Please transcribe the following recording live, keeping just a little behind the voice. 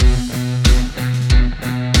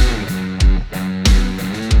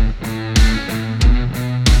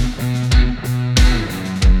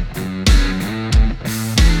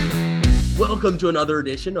Welcome to another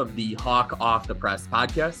edition of the Hawk Off the Press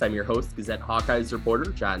podcast. I'm your host, Gazette Hawkeyes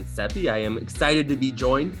reporter, John Steffi. I am excited to be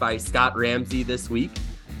joined by Scott Ramsey this week,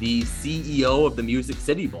 the CEO of the Music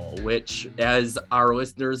City Bowl, which, as our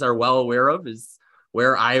listeners are well aware of, is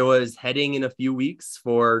where Iowa is heading in a few weeks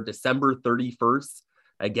for December 31st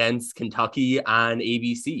against Kentucky on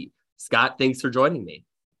ABC. Scott, thanks for joining me.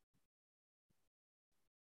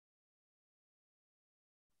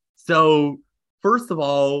 So, first of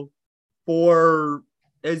all,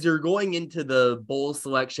 as you're going into the bowl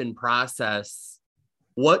selection process,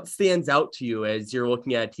 what stands out to you as you're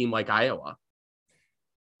looking at a team like Iowa?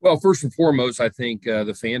 Well, first and foremost, I think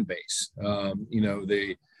the fan base.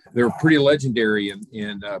 They're pretty legendary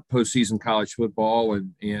in postseason college football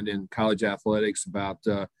and in college athletics about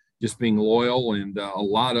just being loyal, and a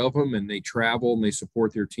lot of them, and they travel and they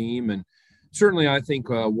support their team. And certainly, I think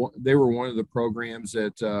they were one of the programs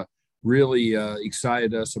that really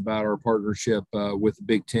excited us about our partnership with the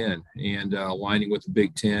Big Ten and aligning with the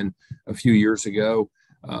Big Ten a few years ago.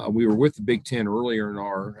 We were with the Big Ten earlier in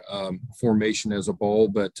our formation as a bowl,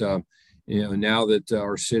 but now that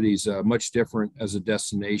our city's much different as a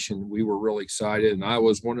destination, we were really excited. And I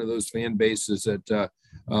was one of those fan bases that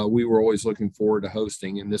we were always looking forward to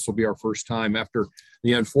hosting. And this will be our first time after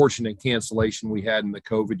the unfortunate cancellation we had in the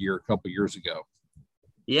COVID year a couple of years ago.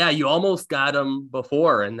 Yeah, you almost got them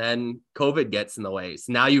before, and then COVID gets in the way.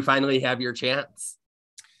 So now you finally have your chance.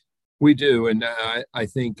 We do, and I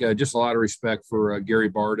think just a lot of respect for Gary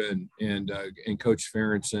Barta and Coach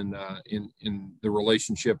Ferentz and in the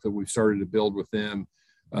relationship that we've started to build with them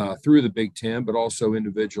through the Big Ten, but also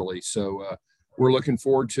individually. So we're looking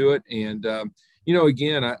forward to it. And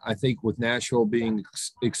again, I think with Nashville being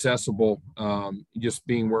accessible, just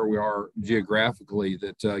being where we are geographically,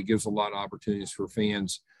 that gives a lot of opportunities for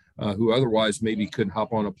fans who otherwise maybe couldn't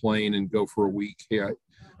hop on a plane and go for a week.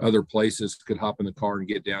 Other places could hop in the car and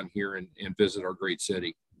get down here and visit our great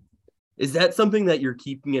city. Is that something that you're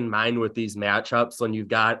keeping in mind with these matchups when you've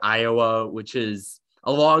got Iowa, which is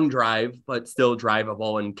a long drive, but still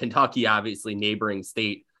drivable, and Kentucky, obviously neighboring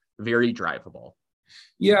state, very drivable?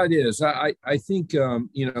 Yeah, it is. I think, in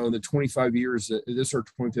the 25 years, this is our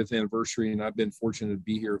 25th anniversary, and I've been fortunate to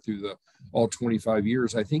be here through all 25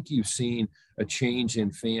 years. I think you've seen a change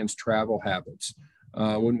in fans' travel habits.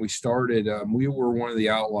 When we started, we were one of the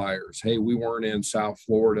outliers. Hey, we weren't in South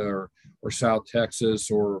Florida or South Texas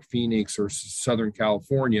or Phoenix or Southern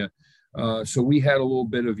California. So we had a little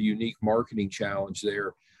bit of a unique marketing challenge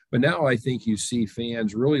there. But now I think you see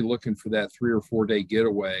fans really looking for that 3 or 4 day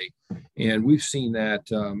getaway. And we've seen that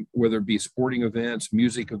whether it be sporting events,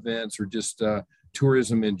 music events, or just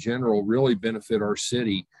tourism in general really benefit our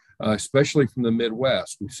city, especially from the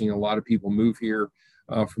Midwest. We've seen a lot of people move here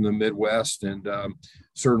from the Midwest, and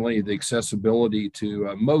certainly the accessibility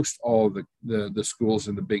to most all of the schools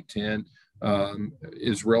in the Big Ten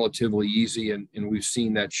is relatively easy. And we've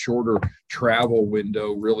seen that shorter travel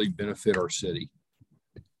window really benefit our city.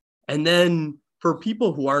 And then for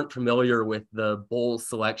people who aren't familiar with the bowl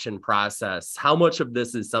selection process, how much of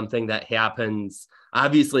this is something that happens?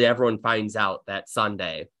 Obviously, everyone finds out that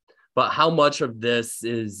Sunday, but how much of this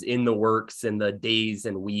is in the works in the days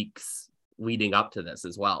and weeks leading up to this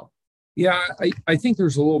as well? Yeah, I think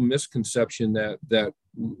there's a little misconception that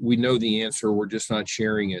we know the answer. We're just not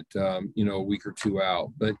sharing it, a week or two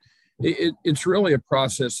out. But it's really a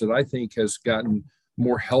process that I think has gotten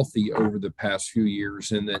more healthy over the past few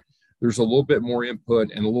years, and that there's a little bit more input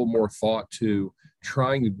and a little more thought to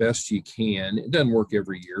trying the best you can. It doesn't work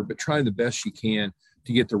every year, but trying the best you can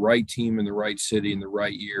to get the right team in the right city in the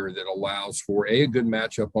right year that allows for a good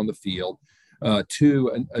matchup on the field,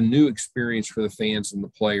 two, a new experience for the fans and the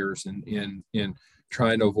players in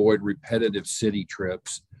trying to avoid repetitive city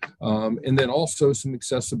trips, and then also some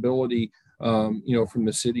accessibility, from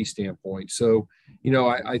the city standpoint. So,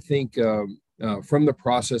 I think from the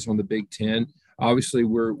process on the Big Ten, obviously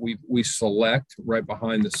we select right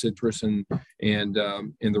behind the Citrus and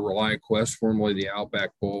the Reliant Quest, formerly the Outback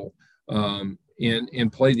Bowl,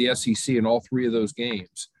 and play the SEC in all three of those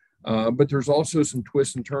games. But there's also some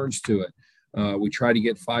twists and turns to it. We try to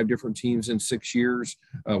get 5 different teams in 6 years.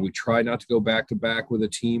 We try not to go back to back with a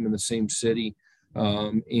team in the same city.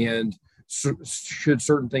 And should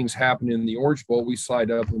certain things happen in the Orange Bowl, we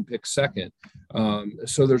slide up and pick second.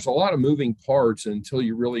 So there's a lot of moving parts until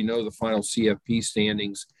you really know the final CFP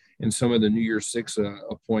standings and some of the New Year's Six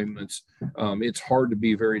appointments. It's hard to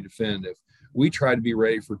be very definitive. We try to be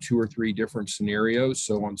ready for 2 or 3 different scenarios.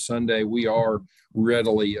 So on Sunday, we are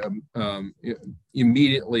readily,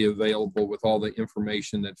 immediately available with all the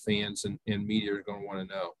information that fans and media are going to want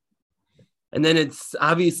to know. And then it's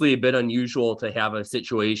obviously a bit unusual to have a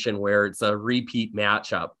situation where it's a repeat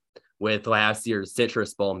matchup with last year's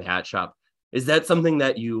Citrus Bowl matchup. Is that something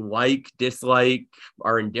that you like, dislike,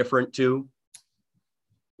 are indifferent to?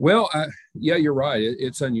 Well, yeah, you're right.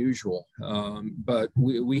 It's unusual, but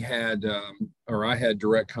we had, or I had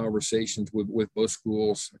direct conversations with both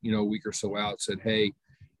schools, a week or so out. Said, hey,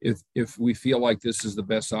 if we feel like this is the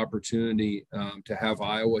best opportunity to have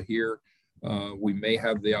Iowa here, we may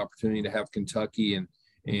have the opportunity to have Kentucky,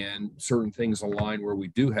 and certain things align where we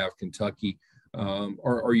do have Kentucky.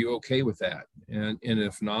 Are you okay with that? And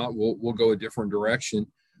if not, we'll go a different direction.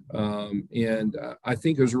 I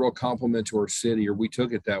think it was a real compliment to our city, or we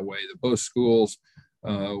took it that way, that both schools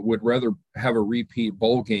would rather have a repeat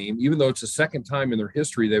bowl game, even though it's the second time in their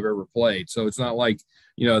history they've ever played. So it's not like,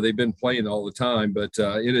 they've been playing all the time, but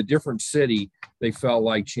in a different city, they felt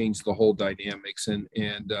like changed the whole dynamics. And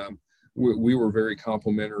we were very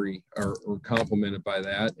complimentary or complimented by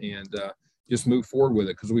that, and just move forward with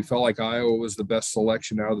it, because we felt like Iowa was the best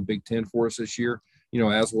selection out of the Big Ten for us this year,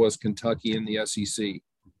 as was Kentucky and the SEC.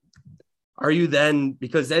 Are you then,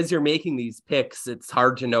 because as you're making these picks, it's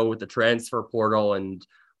hard to know with the transfer portal and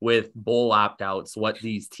with bowl opt-outs what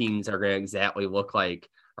these teams are going to exactly look like.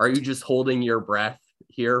 Are you just holding your breath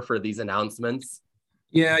here for these announcements?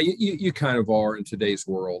 Yeah, you kind of are in today's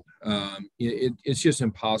world. It's just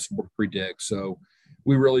impossible to predict. So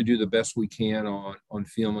we really do the best we can on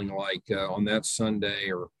feeling like on that Sunday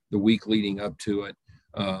or the week leading up to it,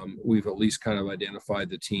 we've at least kind of identified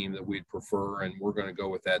the team that we'd prefer, and we're going to go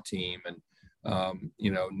with that team. And,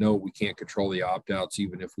 no, we can't control the opt-outs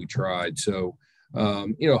even if we tried. So,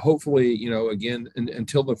 hopefully, again,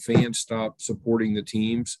 until the fans stop supporting the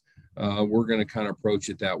teams, we're going to kind of approach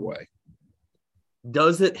it that way.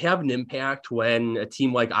 Does it have an impact when a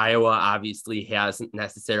team like Iowa obviously hasn't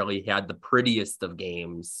necessarily had the prettiest of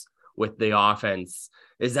games with the offense?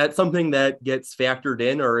 Is that something that gets factored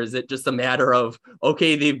in, or is it just a matter of,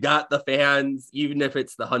 okay, they've got the fans, even if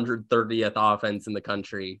it's the 130th offense in the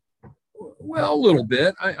country? Well, a little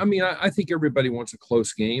bit. I think everybody wants a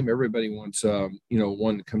close game. Everybody wants,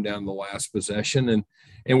 one to come down to the last possession.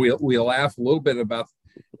 And we laugh a little bit about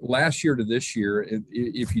last year to this year.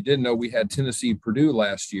 If you didn't know, we had Tennessee Purdue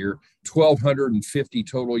last year, 1,250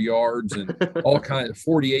 total yards and all kinds of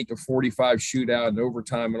 48 to 45 shootout and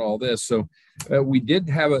overtime and all this. So we did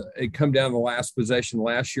have it come down the last possession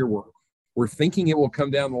last year. We're thinking it will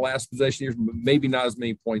come down the last possession here, but maybe not as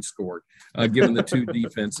many points scored, given the two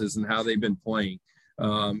defenses and how they've been playing.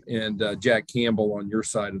 And Jack Campbell on your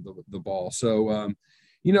side of the ball. So,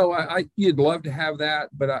 you'd love to have that,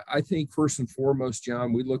 but I think first and foremost,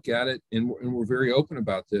 John, we look at it and we're very open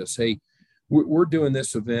about this. Hey, we're doing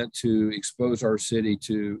this event to expose our city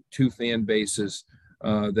to two fan bases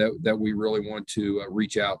that we really want to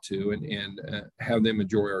reach out to and have them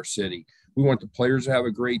enjoy our city. We want the players to have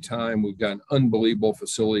a great time. We've got an unbelievable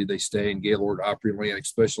facility. They stay in Gaylord Opryland,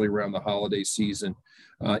 especially around the holiday season.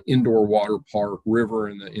 Indoor water park, river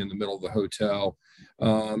in the middle of the hotel.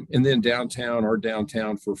 And then downtown, our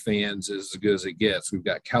downtown for fans is as good as it gets. We've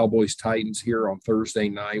got Cowboys Titans here on Thursday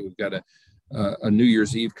night. We've got a New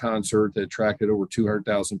Year's Eve concert that attracted over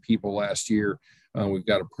 200,000 people last year. We've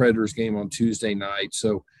got a Predators game on Tuesday night.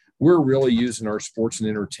 So we're really using our sports and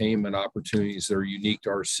entertainment opportunities that are unique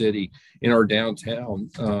to our city in our downtown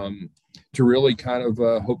to really kind of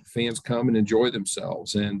hope fans come and enjoy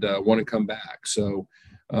themselves and want to come back. So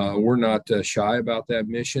we're not shy about that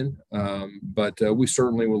mission, but we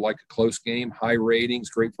certainly would like a close game, high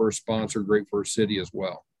ratings, great for our sponsor, great for our city as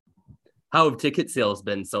well. How have ticket sales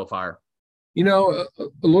been so far? A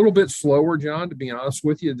little bit slower, John, to be honest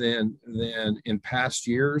with you, than in past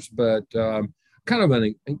years, but kind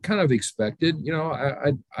of expected.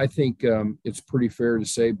 I think it's pretty fair to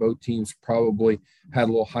say both teams probably had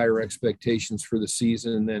a little higher expectations for the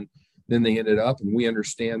season than they ended up, and we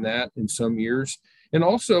understand that in some years. And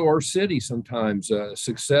also our city sometimes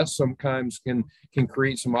success sometimes can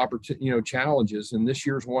create some challenges, and this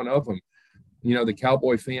year's one of them. The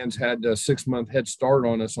Cowboy fans had a 6-month head start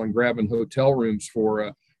on us on grabbing hotel rooms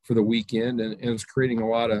for the weekend, and it's creating a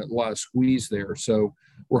lot of squeeze there. So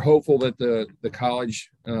we're hopeful that the college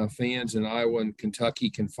fans in Iowa and Kentucky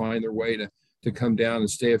can find their way to come down and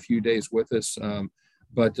stay a few days with us.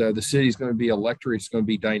 But the city's going to be electric. It's going to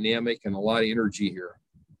be dynamic and a lot of energy here.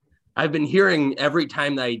 I've been hearing every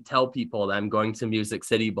time that I tell people that I'm going to Music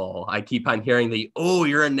City Bowl, I keep on hearing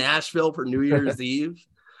you're in Nashville for New Year's Eve.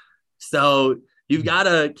 So you've got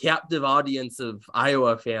a captive audience of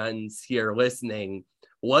Iowa fans here listening.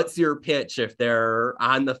 What's your pitch if they're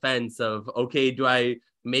on the fence of, okay, do I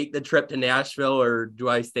make the trip to Nashville or do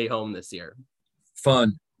I stay home this year?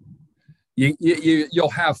 Fun. You'll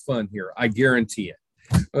have fun here. I guarantee it.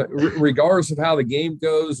 Regardless of how the game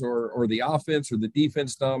goes or the offense or the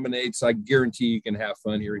defense dominates, I guarantee you can have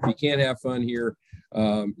fun here. If you can't have fun here,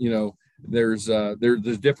 there's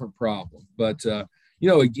a different problem. But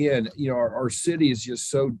again, our city is just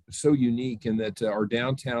so unique in that our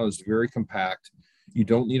downtown is very compact. You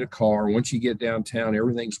don't need a car. Once you get downtown,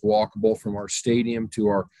 everything's walkable from our stadium to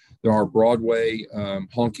our Broadway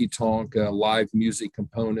honky tonk live music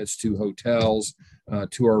components to hotels,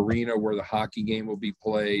 to our arena where the hockey game will be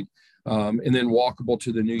played, and then walkable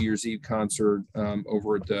to the New Year's Eve concert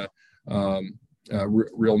over at the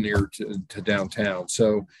real near to downtown.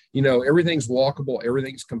 So, everything's walkable,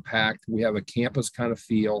 everything's compact. We have a campus kind of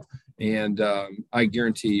feel, and I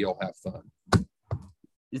guarantee you'll have fun.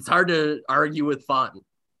 It's hard to argue with fun.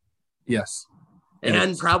 Yes.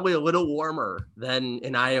 And probably a little warmer than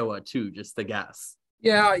in Iowa too, just to guess.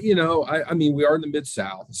 Yeah, I mean, we are in the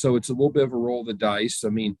Mid-South, so it's a little bit of a roll of the dice. I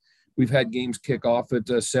mean, we've had games kick off at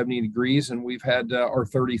 70 degrees, and we've had our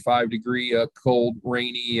 35-degree cold,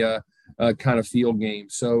 rainy kind of field game.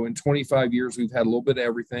 So in 25 years, we've had a little bit of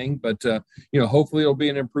everything. But, hopefully it'll be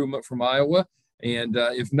an improvement from Iowa. And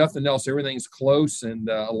if nothing else, everything's close, and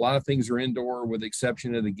a lot of things are indoor with the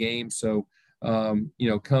exception of the game. So,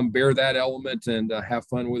 come bear that element and have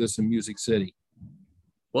fun with us in Music City.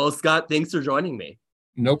 Well, Scott, thanks for joining me.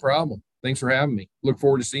 No problem. Thanks for having me. Look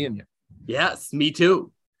forward to seeing you. Yes, me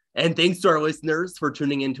too. And thanks to our listeners for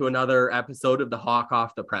tuning into another episode of the Hawk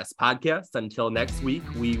Off the Press podcast. Until next week,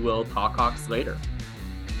 we will talk Hawks later.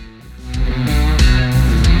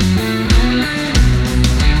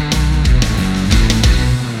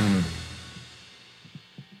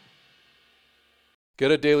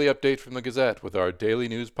 Get a daily update from the Gazette with our daily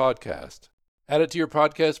news podcast. Add it to your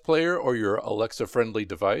podcast player or your Alexa-friendly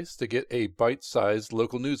device to get a bite-sized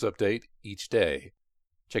local news update each day.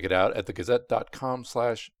 Check it out at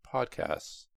thegazette.com/podcasts.